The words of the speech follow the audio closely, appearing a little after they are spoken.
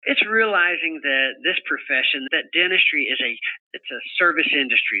it's realizing that this profession, that dentistry it's a service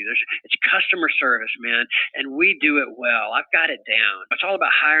industry. It's customer service, man, and we do it well. I've got it down. It's all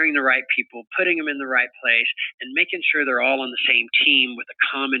about hiring the right people, putting them in the right place, and making sure they're all on the same team with a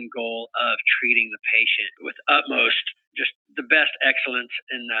common goal of treating the patient with utmost, just the best excellence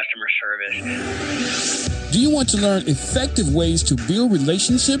in customer service. Do you want to learn effective ways to build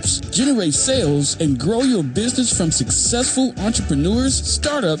relationships, generate sales, and grow your business from successful entrepreneurs,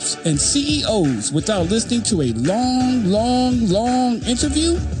 startups, and CEOs without listening to a long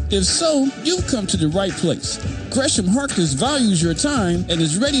interview? If so, you've come to the right place. Gresham Harkless values your time and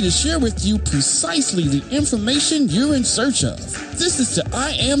is ready to share with you precisely the information you're in search of. This is the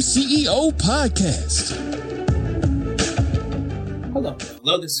I Am CEO podcast.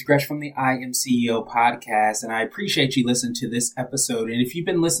 Hello, this is Gresh from the I Am CEO podcast, and I appreciate you listening to this episode. And if you've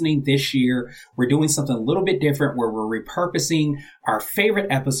been listening this year, we're doing something a little bit different where we're repurposing our favorite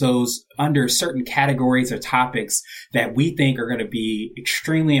episodes under certain categories or topics that we think are going to be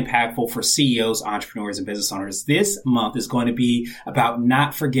extremely impactful for CEOs, entrepreneurs, and business owners. This month is going to be about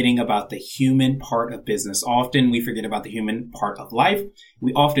not forgetting about the human part of business. Often we forget about the human part of life.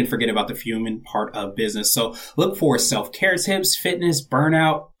 We often forget about the human part of business. So look for self-care tips, fitness,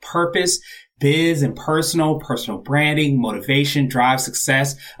 burnout, purpose, biz and personal branding, motivation, drive,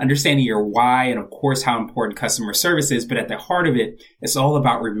 success, understanding your why, and of course, how important customer service is. But at the heart of it, it's all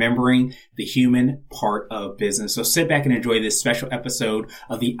about remembering the human part of business. So sit back and enjoy this special episode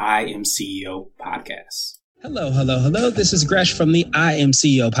of the I Am CEO podcast. Hello. This is Gresh from the I Am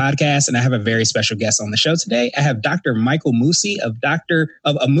CEO podcast, and I have a very special guest on the show today. I have Dr. Michael Musi of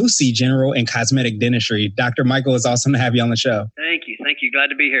Musi General and Cosmetic Dentistry. Dr. Michael, it's awesome to have you on the show. Thank you. Glad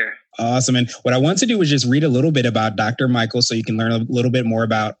to be here. Awesome. And what I want to do is just read a little bit about Dr. Michael so you can learn a little bit more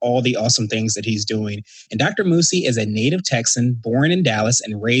about all the awesome things that he's doing. And Dr. Musi is a native Texan, born in Dallas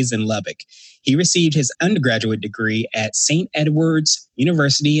and raised in Lubbock. He received his undergraduate degree at St. Edward's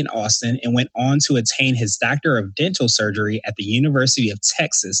University in Austin and went on to attain his Doctor of Dental Surgery at the University of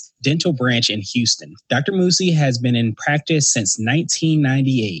Texas Dental Branch in Houston. Dr. Musi has been in practice since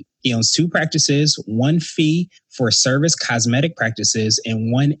 1998. He owns 2 practices, 1 fee for service cosmetic practices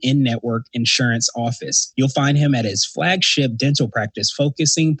and 1 in-network insurance office. You'll find him at his flagship dental practice,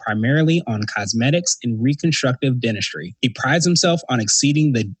 focusing primarily on cosmetics and reconstructive dentistry. He prides himself on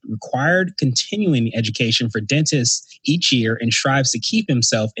exceeding the required continuing education for dentists each year and strives to keep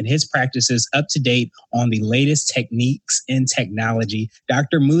himself and his practices up to date on the latest techniques and technology.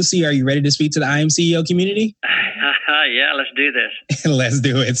 Dr. Musi, are you ready to speak to the I Am CEO community? Yeah, let's do this. Let's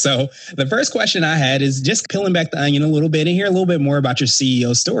do it. So the first question I had is just peeling back the onion a little bit and hear a little bit more about your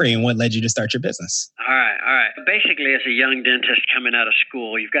CEO story and what led you to start your business. All right. Basically, as a young dentist coming out of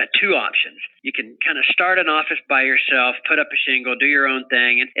school, you've got 2 options. You can kind of start an office by yourself, put up a shingle, do your own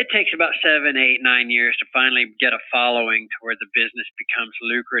thing, and it takes about 7, 8, 9 years to finally get a following to where the business becomes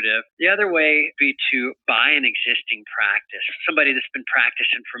lucrative. The other way would be to buy an existing practice, somebody that's been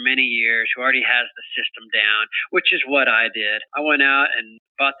practicing for many years, who already has the system down, which is what I did. I went out and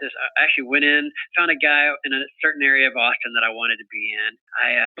bought this. I actually went in, found a guy in a certain area of Austin that I wanted to be in.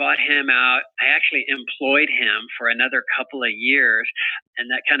 I bought him out. I actually employed him for another couple of years,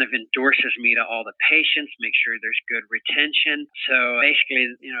 and that kind of endorses me to all the patients, make sure there's good retention. So basically,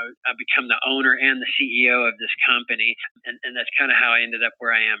 I become the owner and the CEO of this company, and that's kind of how I ended up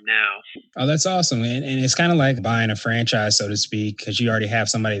where I am now. Oh, that's awesome. And it's kind of like buying a franchise, so to speak, because you already have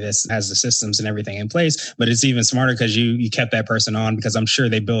somebody that has the systems and everything in place, but it's even smarter because you kept that person on, because I'm sure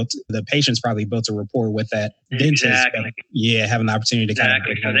the patients probably built a rapport with that dentist. Exactly. Having the opportunity to kind of.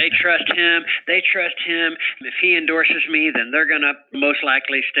 So they trust him. If he endorses me, then they're going to most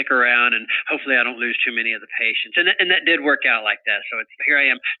likely stick around, and hopefully I don't lose too many of the patients. And that did work out like that. So here I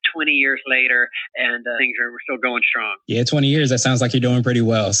am 20 years later, and we're still going strong. Yeah, 20 years. That sounds like you're doing pretty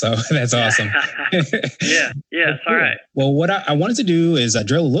well. So that's awesome. Yeah, it's all right. Well, what I wanted to do is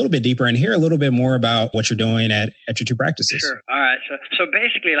drill a little bit deeper and hear a little bit more about what you're doing at your 2 practices. Sure. All right. So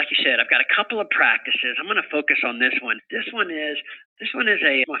basically, like you said, I've got a couple of practices. I'm going to focus on this one. This one is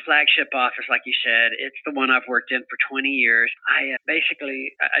my flagship office, like you said. It's the one I've worked in for 20 years. I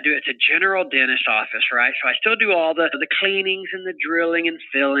do, it's a general dentist office, right? So I still do all the cleanings and the drilling and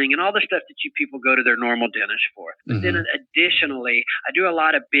filling and all the stuff that you people go to their normal dentist for. But then additionally, I do a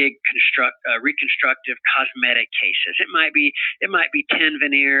lot of big reconstructive cosmetic cases. It might be 10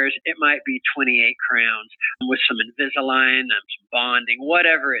 veneers. It might be 28 crowns with some Invisalign, some bonding,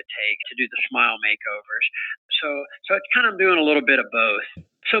 whatever it takes to do the smile makeovers. So it's kind of doing a little bit of both.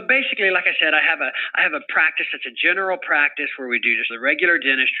 So basically, like I said, I have a practice that's a general practice where we do just the regular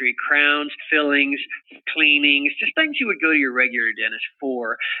dentistry, crowns, fillings, cleanings, just things you would go to your regular dentist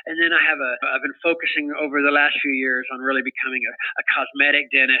for. And then I've been focusing over the last few years on really becoming a cosmetic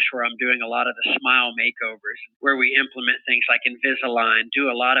dentist, where I'm doing a lot of the smile makeovers, where we implement things like Invisalign, do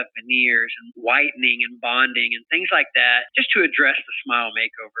a lot of veneers and whitening and bonding and things like that, just to address the smile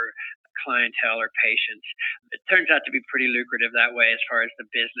makeover clientele or patients. It turns out to be pretty lucrative that way as far as the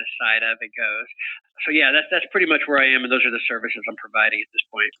business side of it goes. So yeah, that's pretty much where I am, and those are the services I'm providing at this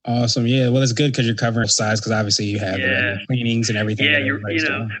point. Awesome. Yeah. Well, it's good because you're covering sides, because obviously you have the regular cleanings and everything.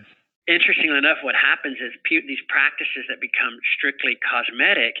 Yeah, interestingly enough, what happens is these practices that become strictly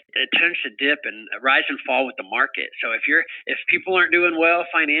cosmetic, it tends to dip and rise and fall with the market. So if people aren't doing well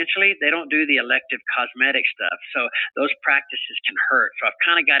financially, they don't do the elective cosmetic stuff. So those practices can hurt. So I've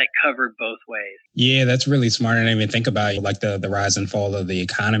kind of got it covered both ways. Yeah, that's really smart. I didn't even think about like the rise and fall of the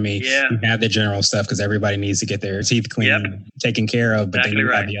economy. Yeah. You have the general stuff because everybody needs to get their teeth cleaned, taken care of, but then you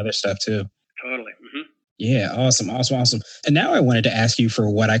have the other stuff too. Totally. Mm-hmm. Yeah, awesome. And now I wanted to ask you for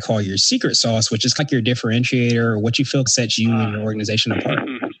what I call your secret sauce, which is like your differentiator, or what you feel sets you and your organization apart.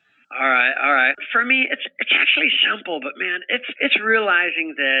 All right. For me, it's actually simple, but man, it's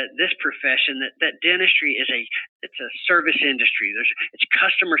realizing that this profession, that dentistry it's a service industry. It's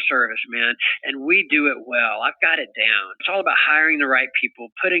customer service, man, and we do it well. I've got it down. It's all about hiring the right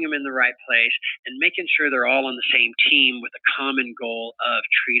people, putting them in the right place, and making sure they're all on the same team with a common goal of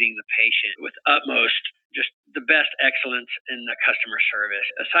treating the patient with utmost just the best excellence in the customer service.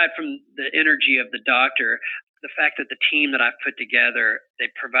 Aside from the energy of the doctor, the fact that the team that I've put together, they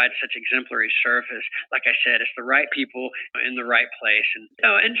provide such exemplary service. Like I said, it's the right people in the right place. And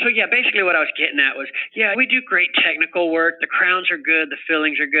so, basically what I was getting at was, we do great technical work. The crowns are good. The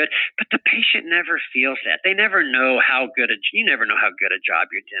fillings are good. But the patient never feels that. They never know you never know how good a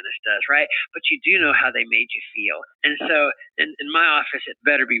job your dentist does, right? But you do know how they made you feel. And so in my office, it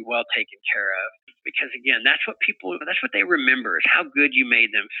better be well taken care of. Because again, that's what they remember, is how good you made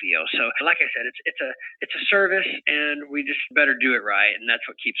them feel. So like I said, it's a service, and we just better do it right. And that's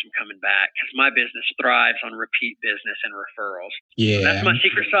what keeps them coming back, because my business thrives on repeat business and referrals. Yeah. So that's my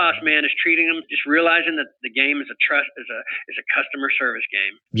secret sauce, man, is treating them, just realizing that the game is a customer service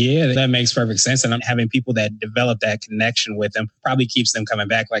game. Yeah, that makes perfect sense. And having people that develop that connection with them probably keeps them coming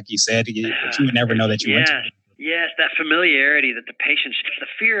back, like you said. You would never know that you went to. Yes, that familiarity that the patients, the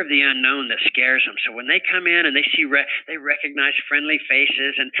fear of the unknown that scares them. So when they come in and they see, they recognize friendly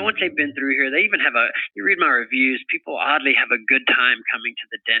faces, and once they've been through here, they even have you read my reviews, people oddly have a good time coming to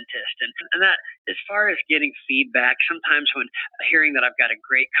the dentist. And that, as far as getting feedback, sometimes when hearing that I've got a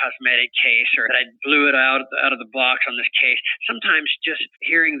great cosmetic case, or that I blew it out of the blocks on this case, sometimes just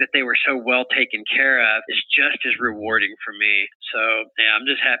hearing that they were so well taken care of is just as rewarding for me. So yeah, I'm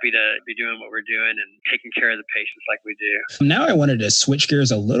just happy to be doing what we're doing and taking care of the patients like we do. Now I wanted to switch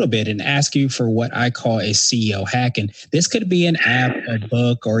gears a little bit and ask you for what I call a CEO hack. And this could be an app, a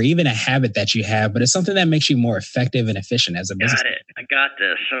book, or even a habit that you have, but it's something that makes you more effective and efficient as a business. Got it. I got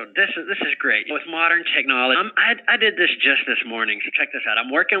this. So this is great. With modern technology, I did this just this morning. So check this out.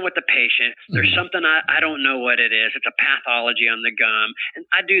 I'm working with the patient. There's something I don't know what it is. It's a pathology on the gum. And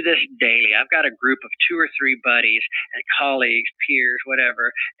I do this daily. I've got a group of 2 or 3 buddies and colleagues, peers,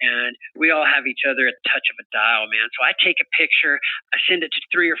 whatever. And we all have each other at the touch of a dial, man. So I take a picture, I send it to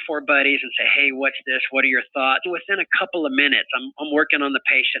 3 or 4 buddies and say, hey, what's this? What are your thoughts? Within a couple of minutes, I'm working on the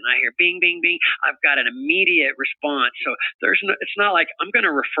patient, and I hear bing, bing, bing. I've got an immediate response. So it's not like I'm going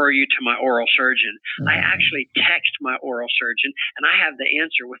to refer you to my oral surgeon. I actually text my oral surgeon, and I have the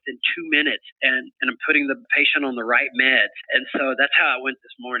answer within 2 minutes, and I'm putting the patient on the right meds. And so that's how it went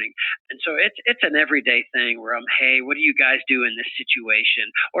this morning. And so it's an everyday thing where hey, what do you guys do in this situation?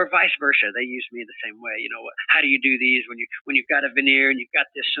 Or vice versa. They use me the same way. How do you do these when you've got a veneer and you've got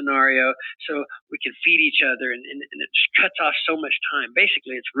this scenario? So we can feed each other, and it just cuts off so much time.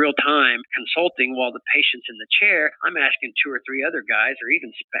 Basically, it's real time consulting while the patient's in the chair. I'm asking 2 or 3 other guys, or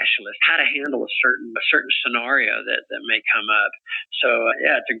even specialists, how to handle a certain scenario that may come up. So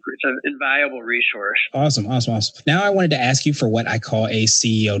it's an invaluable resource. Awesome. Now I wanted to ask you for what I call a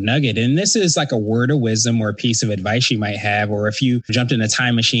CEO nugget. And this is like a word of wisdom or a piece of advice you might have, or if you jumped in a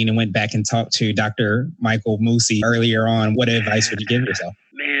time machine and went back and talked to Dr. Michael Musi earlier on, what advice would you give yourself?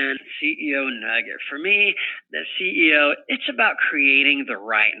 Man, CEO nugget. For me, the CEO, it's about creating the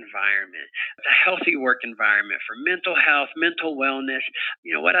right environment. It's a healthy work environment for mental health, mental wellness.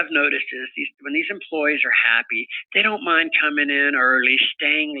 What I've noticed is when these employees are happy, they don't mind coming in early,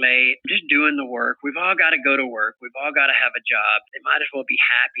 staying late, just doing the work. We've all got to go to work. We've all got to have a job. They might as well be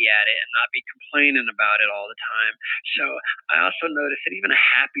happy at it and not be complaining about it all the time. So I also noticed that even a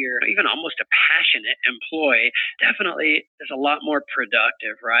happier, even almost a passionate employee definitely is a lot more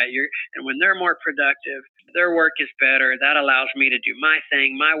productive, right? And when they're more productive, their work is better. That allows me to do my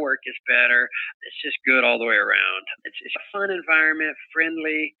thing. My work is better. It's just good all the way around. It's a fun environment,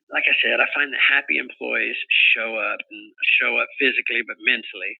 friendly. Like I said, I find that happy employees show up physically, but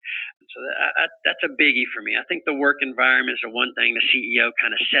mentally. So that's a biggie for me. I think the work environment is the one thing the CEO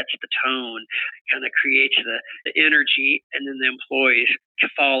kind of sets the tone, kind of creates the energy, and then the employees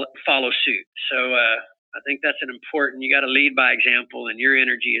follow suit. So I think that's an important. You got to lead by example, and your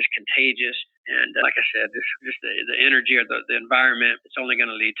energy is contagious. And like I said, just the energy or the environment, it's only going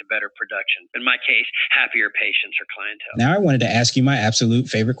to lead to better production. In my case, happier patients or clientele. Now, I wanted to ask you my absolute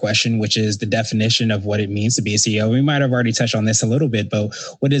favorite question, which is the definition of what it means to be a CEO. We might have already touched on this a little bit, but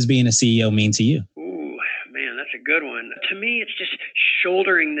what does being a CEO mean to you? Man, that's a good one. To me, it's just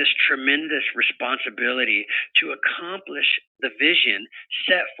shouldering this tremendous responsibility to accomplish the vision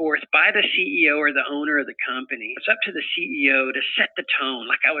set forth by the CEO or the owner of the company. It's up to the CEO to set the tone,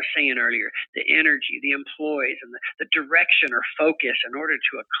 like I was saying earlier, the energy, the employees, and the direction or focus in order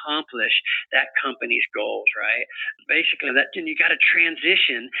to accomplish that company's goals, right? Basically, then you got to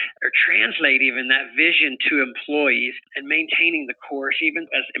transition or translate even that vision to employees and maintaining the course even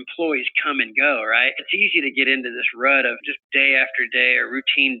as employees come and go, right? It's easy to get into this rut of just day after day or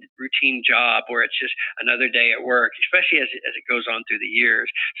routine job where it's just another day at work, especially as it goes on through the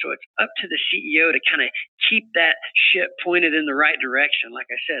years. So it's up to the CEO to kind of keep that ship pointed in the right direction. Like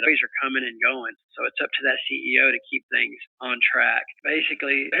I said, always are coming and going. So it's up to that CEO to keep things on track.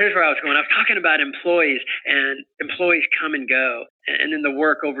 Basically, here's where I was going. I was talking about employees, and employees come and go. And then the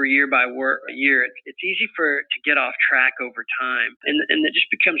work over year by year, it's easy to get off track over time. And it just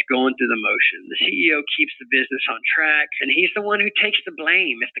becomes going through the motion. The CEO keeps the business on track, and he's the one who takes the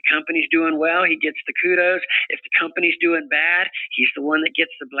blame. If the company's doing well, he gets the kudos. If the company's doing bad, he's the one that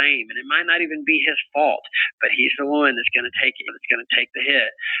gets the blame. And it might not even be his fault, but he's the one that's going to take it. That's going to take the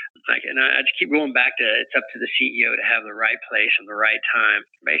hit. And I just keep going back to it's up to the CEO to have the right place and the right time.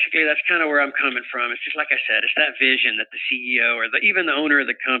 Basically, that's kind of where I'm coming from. It's just like I said, it's that vision that the CEO or even the owner of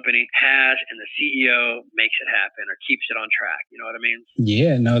the company has, and the CEO makes it happen or keeps it on track. You know what I mean?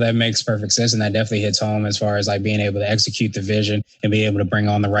 Yeah, no, that makes perfect sense. And that definitely hits home as far as like being able to execute the vision and be able to bring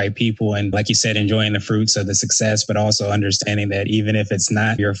on the right people. And like you said, enjoying the fruits of the success, but also understanding that even if it's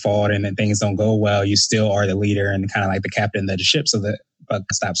not your fault and that things don't go well, you still are the leader and kind of like the captain of the ship. So the buck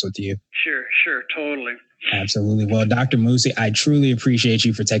stops with you. Sure. Totally. Absolutely. Well, Dr. Moosey, I truly appreciate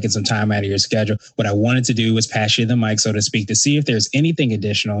you for taking some time out of your schedule. What I wanted to do was pass you the mic, so to speak, to see if there's anything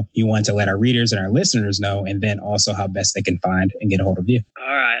additional you want to let our readers and our listeners know, and then also how best they can find and get a hold of you.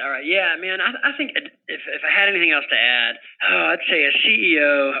 All right. Yeah, man, I think if I had anything else to add, I'd say a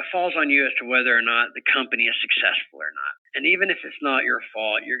CEO falls on you as to whether or not the company is successful or not. And even if it's not your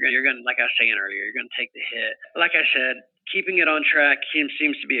fault, you're going to, like I was saying earlier, you're going to take the hit. Like I said, keeping it on track seems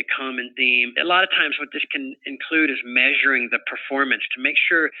to be a common theme. A lot of times what this can include is measuring the performance to make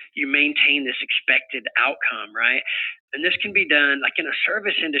sure you maintain this expected outcome, right? And this can be done, like in a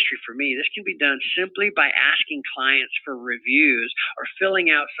service industry for me, this can be done simply by asking clients for reviews or filling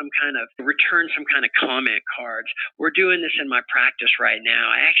out some kind of comment cards. We're doing this in my practice right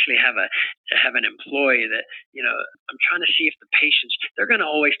now. I actually have an employee that, I'm trying to see if the patients, they're going to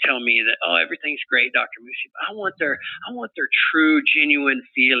always tell me that, oh, everything's great, Dr. Moosey, but I want their true, genuine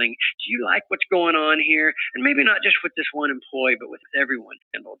feeling. Do you like what's going on here? And maybe not just with this one employee, but with everyone.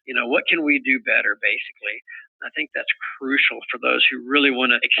 What can we do better, basically? I think that's crucial for those who really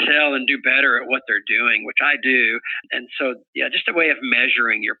want to excel and do better at what they're doing, which I do. And so, yeah, just a way of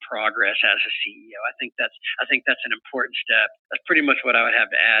measuring your progress as a CEO. I think that's an important step. That's pretty much what I would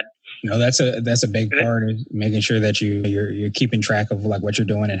have to add. No, that's a big part of making sure that you're keeping track of like what you're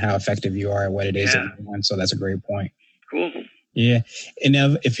doing and how effective you are at what it is that you're doing. So that's a great point. Cool. Yeah. And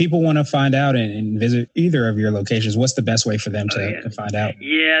if people want to find out and visit either of your locations, what's the best way for them to find out?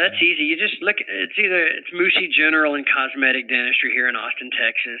 Yeah, that's easy. You just look, it's Moosey General and Cosmetic Dentistry here in Austin,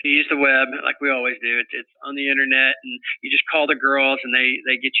 Texas. You use the web like we always do. It's on the internet, and you just call the girls and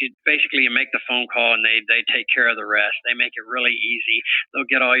they get you, basically you make the phone call and they take care of the rest. They make it really easy. They'll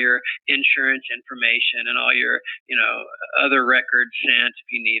get all your insurance information and all your, other records sent if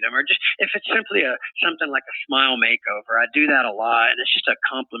you need them, or just if it's simply something like a smile makeover. I do that that a lot. And it's just a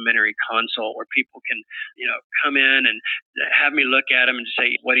complimentary consult where people can, come in and have me look at them and just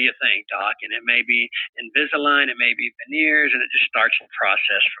say, what do you think, Doc? And it may be Invisalign, it may be veneers, and it just starts the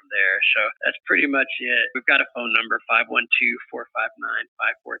process from there. So that's pretty much it. We've got a phone number,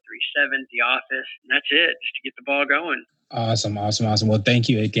 512-459-5437, the office. And that's it, just to get the ball going. Awesome. Well, thank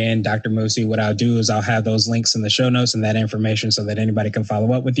you again, Dr. Moosey. What I'll do is I'll have those links in the show notes and that information so that anybody can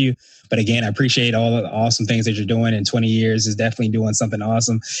follow up with you. But again, I appreciate all of the awesome things that you're doing. In 20 years is definitely doing something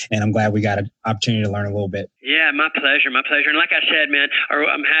awesome. And I'm glad we got an opportunity to learn a little bit. Yeah, my pleasure. And like I said, man,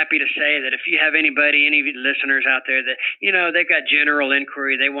 I'm happy to say that if you have any listeners out there that, they've got general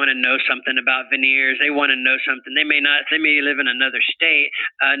inquiry, they want to know something about veneers, they want to know something. They may live in another state,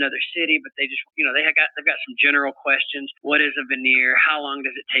 another city, but they just, they've got some general questions. What is a veneer? How long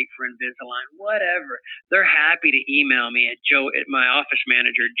does it take for Invisalign? Whatever. They're happy to email me at my office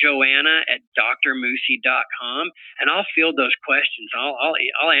manager, Joanna@drmoosey.com, and I'll field those questions.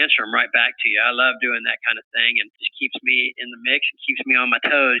 I'll answer them right back to you. I love doing that kind of thing, and just keeps me in the mix and keeps me on my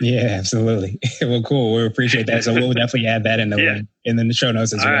toes. Yeah, absolutely. Well, cool. We appreciate that. So we'll definitely add that in the show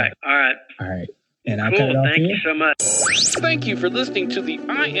notes as well. All right. And I'll cut it off. Thank you so much. Thank you for listening to the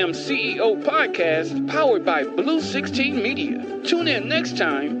I Am CEO podcast powered by Blue 16 Media. Tune in next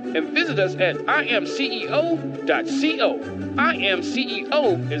time and visit us at IAM1688.co. I Am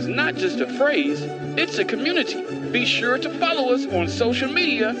CEO is not just a phrase, it's a community. Be sure to follow us on social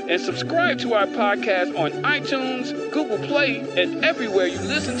media and subscribe to our podcast on iTunes, Google Play, and everywhere you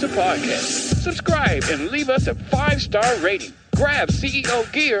listen to podcasts. Subscribe and leave us a 5-star rating. Grab CEO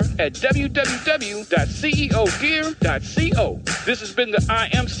gear at www.ceogear.co. This has been the I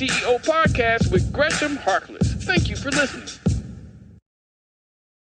Am CEO podcast with Gresham Harkless. Thank you for listening.